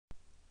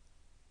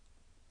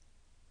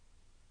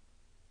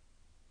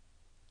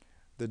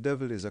The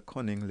devil is a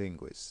cunning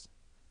linguist,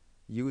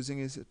 using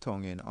his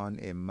tongue in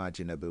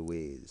unimaginable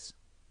ways.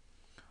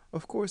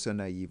 Of course, a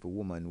naive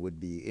woman would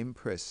be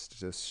impressed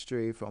to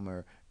stray from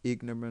her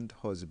ignorant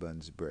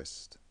husband's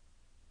breast.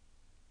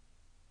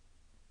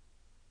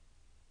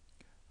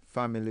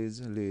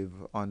 Families live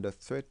under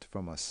threat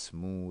from a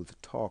smooth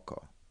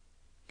talker,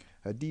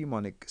 a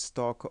demonic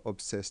stalker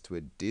obsessed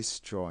with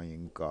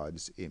destroying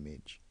God's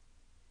image,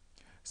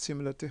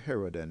 similar to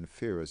Herod and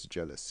Pharaoh's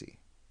jealousy,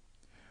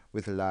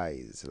 with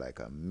lies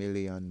like a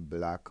million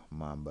black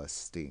mamba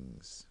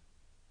stings.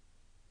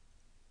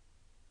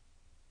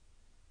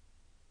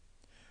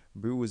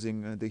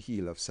 Bruising the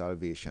heel of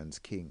salvation's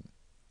king,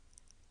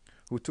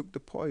 who took the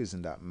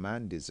poison that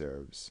man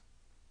deserves,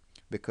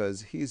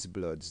 because his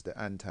blood's the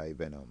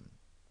anti-venom.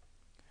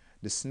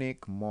 The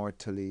snake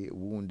mortally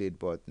wounded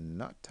but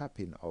not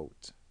tapping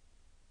out.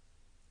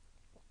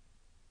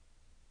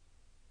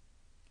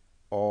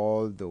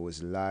 All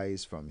those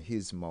lies from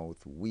his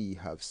mouth we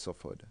have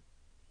suffered,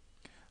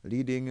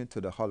 leading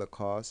to the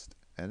Holocaust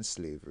and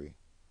slavery.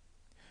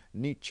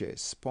 Nietzsche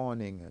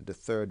spawning the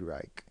Third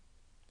Reich.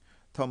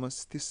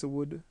 Thomas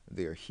Thistlewood,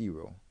 their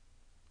hero.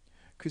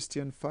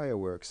 Christian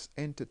fireworks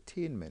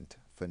entertainment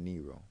for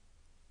Nero.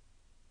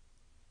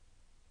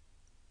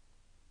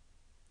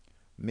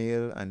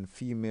 Male and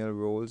female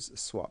roles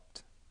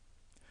swapped.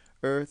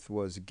 Earth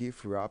was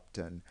gift-wrapped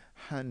and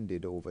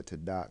handed over to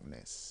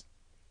darkness.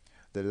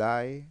 The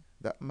lie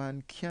that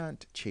man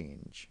can't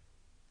change.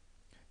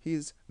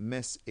 His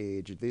mess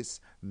age, this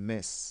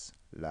mess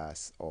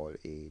lasts all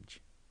age.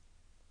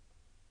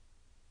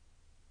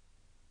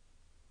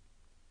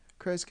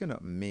 Christ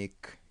cannot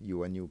make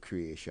you a new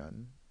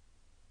creation.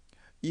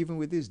 Even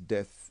with his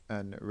death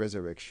and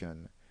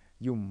resurrection,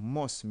 you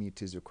must meet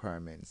his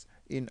requirements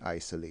in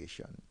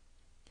isolation.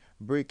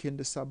 Breaking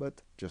the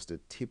Sabbath, just the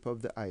tip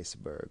of the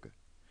iceberg.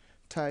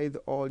 Tithe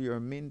all your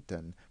mint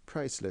and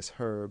priceless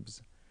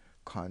herbs.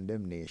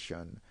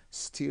 Condemnation,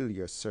 still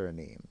your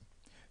surname.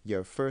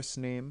 Your first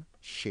name,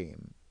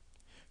 shame.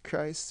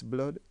 Christ's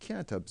blood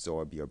can't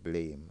absorb your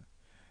blame.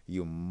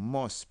 You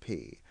must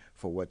pay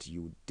for what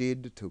you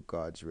did to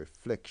God's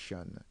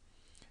reflection.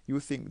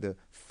 You think the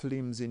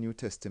flimsy New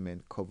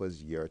Testament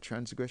covers your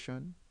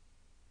transgression?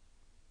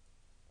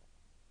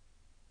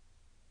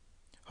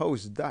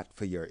 How's that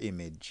for your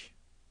image?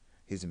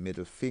 His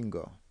middle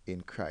finger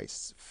in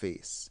Christ's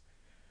face.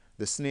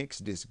 The snake's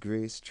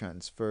disgrace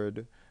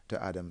transferred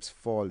to Adam's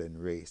fallen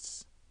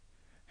race.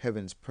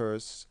 Heaven's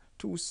purse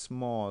too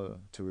small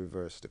to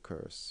reverse the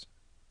curse.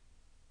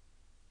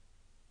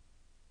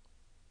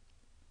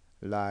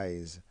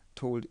 Lies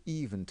told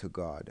even to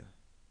God.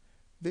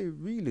 They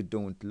really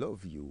don't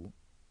love you.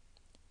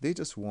 They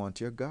just want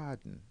your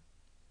garden.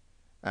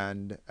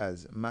 And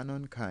as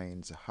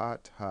mankind's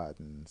heart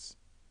hardens,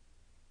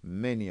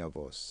 many of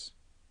us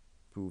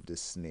prove the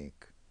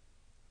snake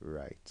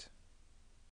right.